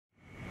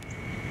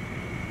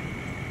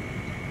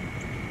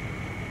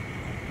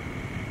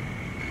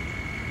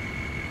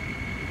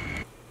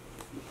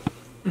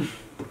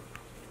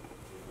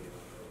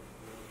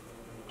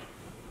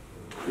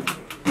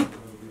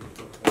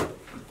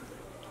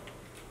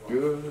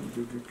Good. Hope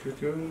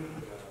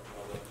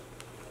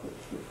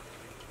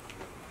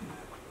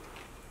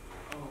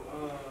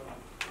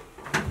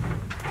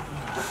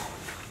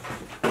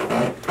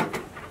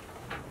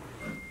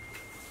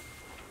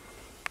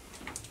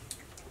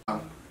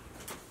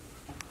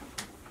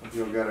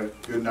you all got a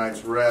good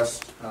night's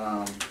rest.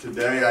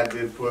 Today I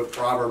did put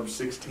Proverbs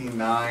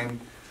 16:9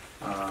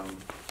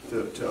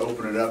 to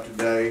open it up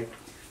today.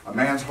 A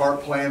man's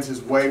heart plans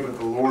his way, but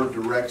the Lord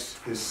directs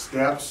his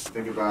steps.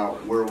 Think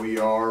about where we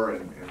are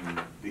and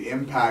the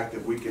impact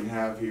that we can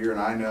have here. And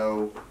I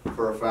know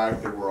for a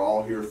fact that we're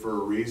all here for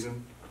a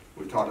reason.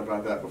 We've talked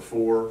about that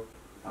before.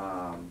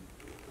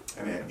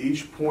 And at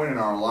each point in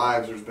our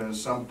lives, there's been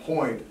some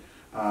point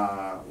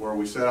where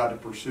we set out to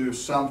pursue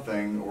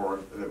something,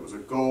 or it was a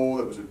goal,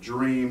 it was a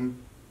dream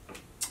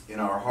in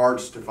our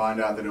hearts, to find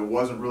out that it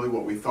wasn't really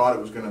what we thought it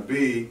was going to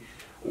be,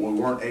 or we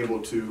weren't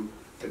able to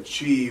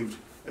achieve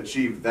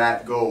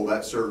that goal,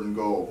 that certain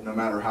goal, no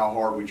matter how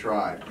hard we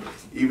tried.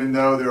 Even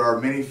though there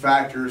are many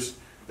factors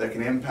that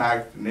can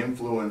impact and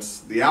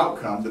influence the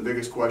outcome, the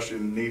biggest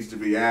question needs to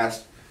be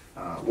asked,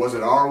 was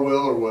it our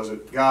will or was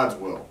it God's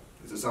will?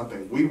 Is it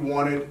something we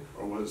wanted,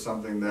 or was it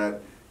something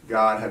that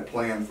God had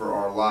planned for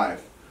our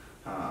life?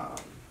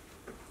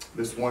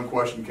 This one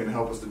question can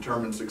help us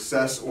determine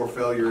success or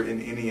failure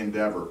in any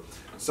endeavor.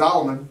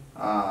 Solomon,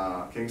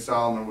 King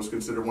Solomon, was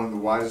considered one of the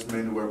wisest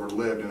men who ever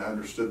lived and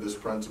understood this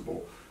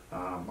principle.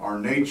 Our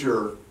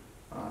nature,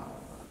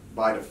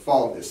 by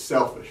default, is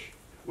selfish.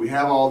 We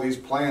have all these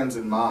plans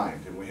in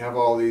mind, and we have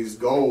all these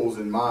goals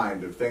in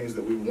mind of things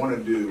that we want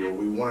to do, or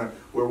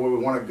where we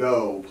want to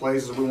go,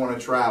 places we want to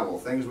travel,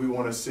 things we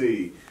want to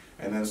see.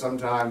 And then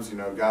sometimes,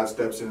 God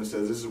steps in and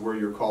says, this is where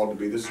you're called to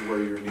be, this is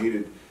where you're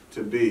needed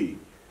to be.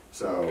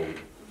 So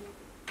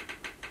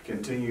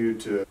continue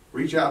to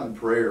reach out in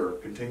prayer,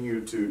 continue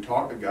to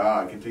talk to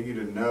God, continue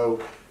to know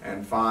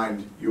and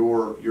find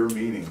your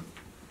meaning.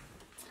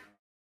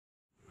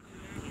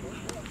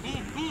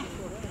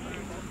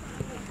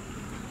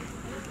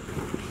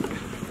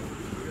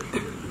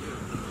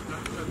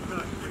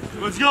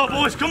 Let's go,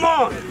 boys, come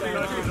on!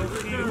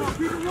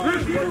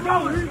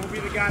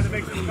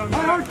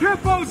 Our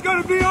tempo is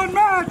going to be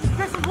unmatched.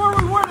 This is where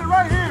we win it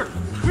right here.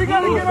 We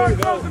got to get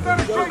ourselves a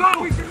better shape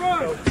so we can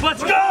run.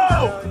 Let's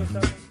go!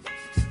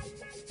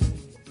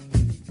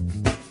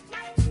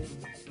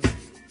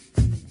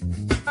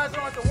 You guys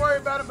don't have to worry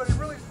about it, but it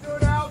really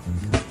stood out.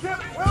 Chip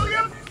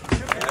Williams.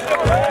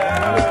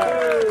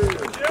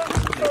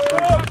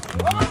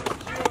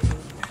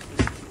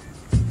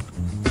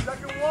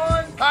 Second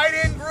one, tight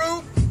end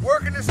group,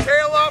 working his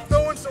tail off,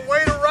 throwing some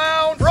weight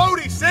around.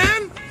 Brody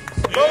Sin.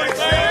 Brody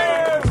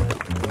Sin.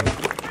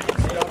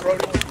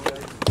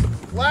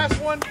 Last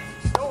one,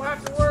 don't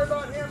have to worry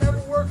about him ever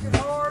working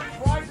hard.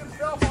 Prides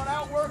himself on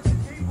outworking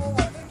people.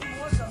 I think he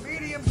wants a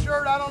medium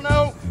shirt, I don't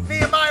know.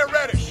 Nehemiah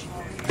Reddish.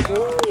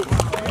 So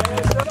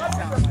that's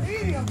a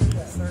medium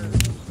shirt.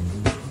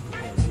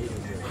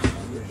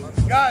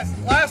 Guys,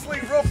 lastly,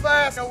 real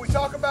fast, we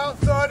talk about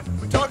Thud,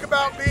 we talk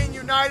about being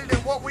united in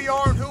what we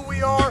are and who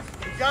we are.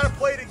 We've got to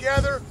play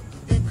together,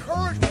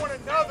 encourage one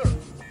another.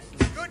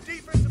 Good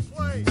defensive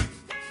play.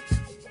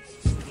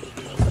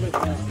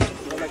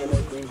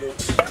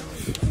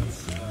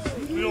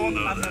 We all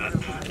know that.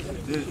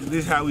 This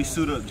is how we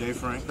suit up, Jay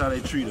Frank. How they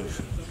treat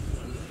us.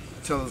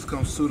 Tell us to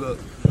come suit up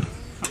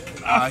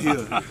out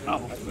here.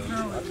 I'll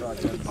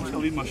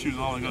leave my shoes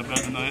on and go to bed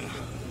tonight.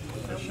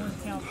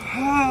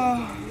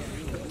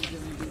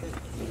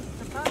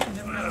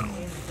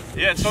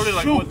 Yeah, it started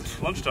like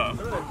lunchtime.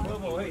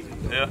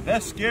 Yeah.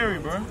 That's scary,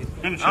 bro.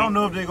 I don't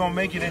know if they're going to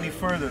make it any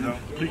further, though.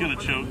 You're going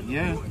to choke.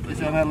 Yeah, it's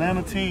an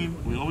Atlanta team.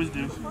 We always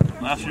do.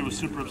 Last year was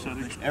super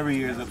upsetting. Every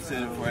year is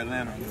upsetting for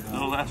Atlanta.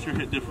 No, last year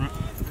hit different.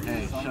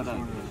 Hey, shut up.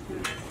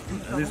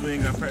 At least we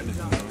ain't got practice.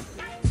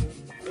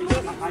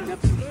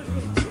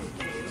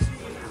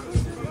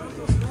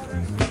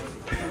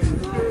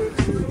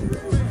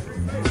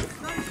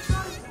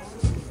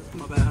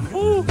 My bad, honey.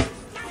 Woo!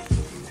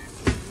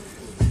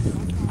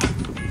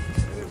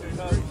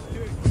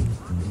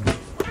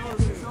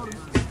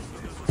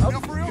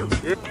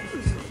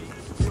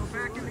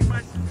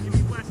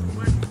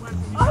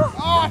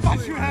 Oh, I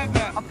thought you had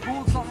that. I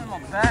pulled something in my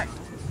back.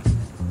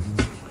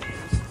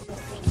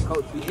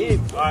 Coach, we in.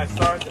 All right,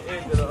 start at the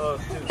end of the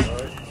two, all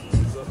right?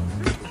 So,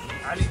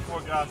 I need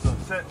 4 guys up.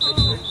 Set.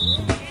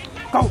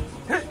 Go.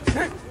 Hit.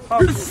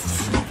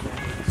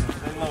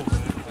 Stay low.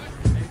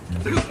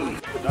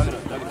 Dug it up.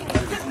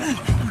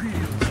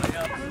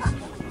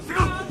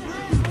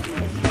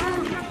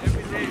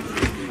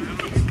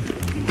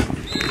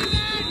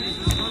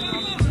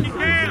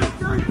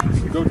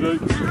 Go,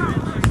 Jake.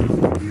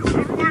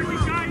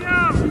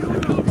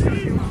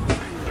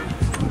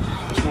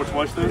 Score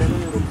twice there?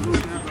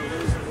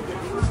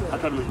 I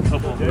tried to make a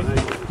couple of them. They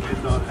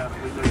not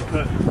halfway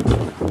cut.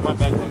 My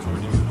back looks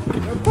already.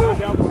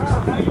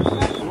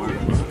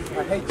 I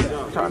hate that.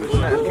 I'm trying to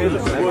snap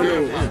killers.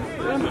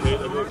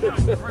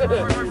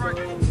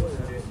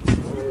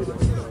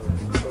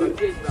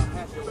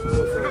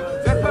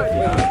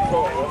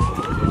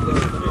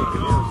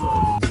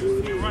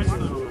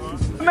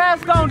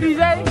 on, DJ.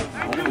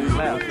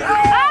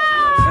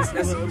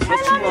 That's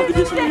too long to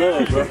get some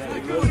love, bro.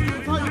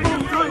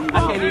 I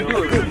can't even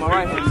do it with my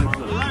right hand.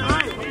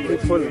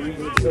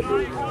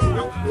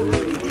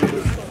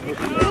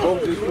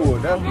 Both just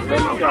pulled. That's the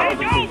shot.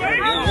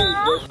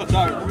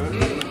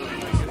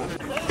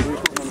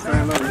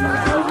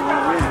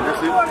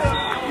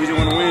 We just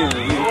want to win.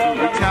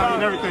 We're talented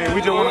and everything.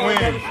 We just want to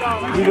win.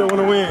 We just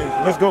want to win.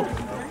 Let's go.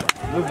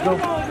 Let's go.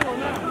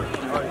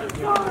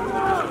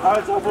 All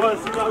right, so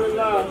boys, see y'all in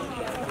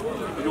live.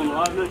 You doing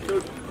live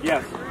next,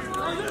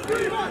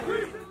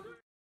 Yes.